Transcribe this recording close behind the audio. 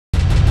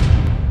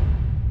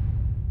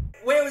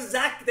where was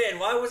Zac then?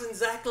 Why wasn't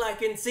Zac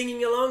like in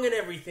singing along and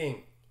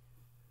everything?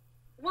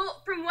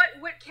 Well, from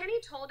what Kenny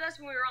told us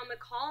when we were on the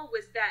call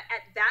was that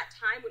at that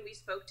time when we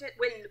spoke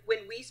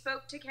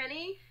to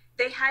Kenny,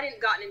 they hadn't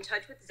gotten in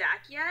touch with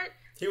Zac yet.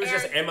 He was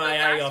just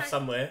MIA off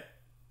somewhere.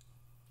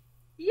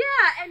 Yeah,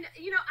 and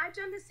you know, I've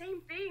done the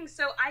same thing,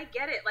 so I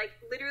get it. Like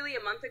literally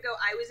a month ago,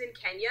 I was in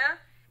Kenya,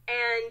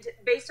 and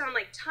based on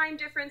like time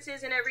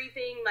differences and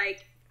everything,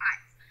 like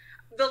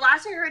the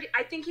last I heard,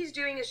 I think he's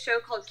doing a show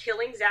called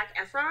Killing Zac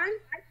Efron.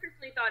 I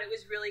personally thought it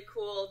was really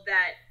cool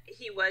that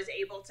he was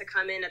able to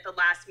come in at the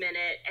last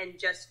minute and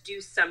just do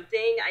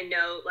something. I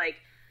know,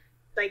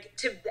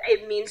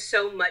 it means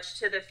so much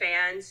to the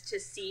fans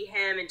to see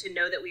him and to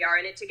know that we are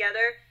in it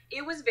together.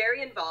 It was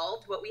very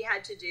involved, what we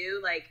had to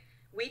do. Like,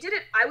 we did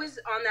it, I was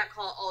on that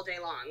call all day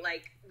long.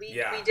 Like, we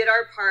did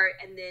our part,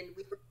 and then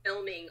we were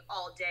filming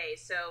all day.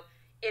 So,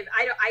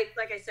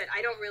 like I said,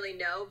 I don't really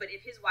know, but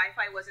if his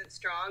Wi-Fi wasn't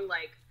strong,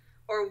 like,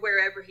 or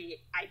wherever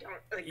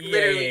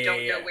literally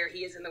don't know where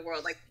he is in the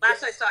world. Like,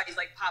 last I saw, he's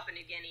like Papua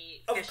New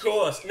Guinea fishing. Of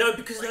course. No,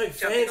 because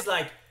fans,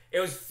 like,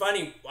 it was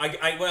funny. When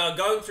I was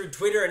going through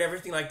Twitter and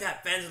everything like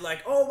that, fans are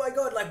like, oh my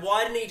God, like,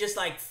 why didn't he just,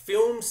 like,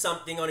 film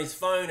something on his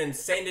phone and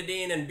send it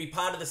in and be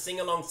part of the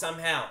sing-along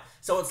somehow?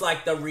 So it's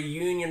like the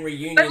reunion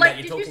but, like,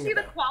 that you're talking about. Did you see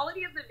the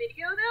quality of the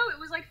video, though? It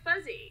was, like,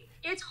 fuzzy.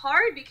 It's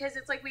hard because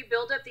it's like we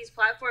build up these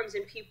platforms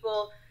and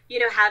people, you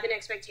know, have an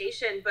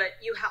expectation, but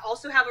you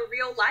also have a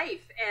real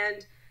life.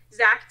 And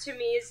Zac, to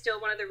me, is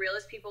still one of the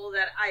realest people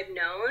that I've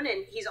known,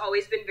 and he's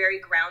always been very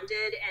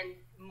grounded and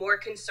more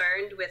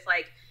concerned with,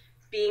 like,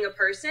 being a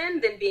person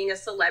than being a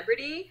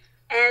celebrity,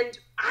 and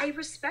I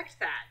respect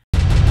that.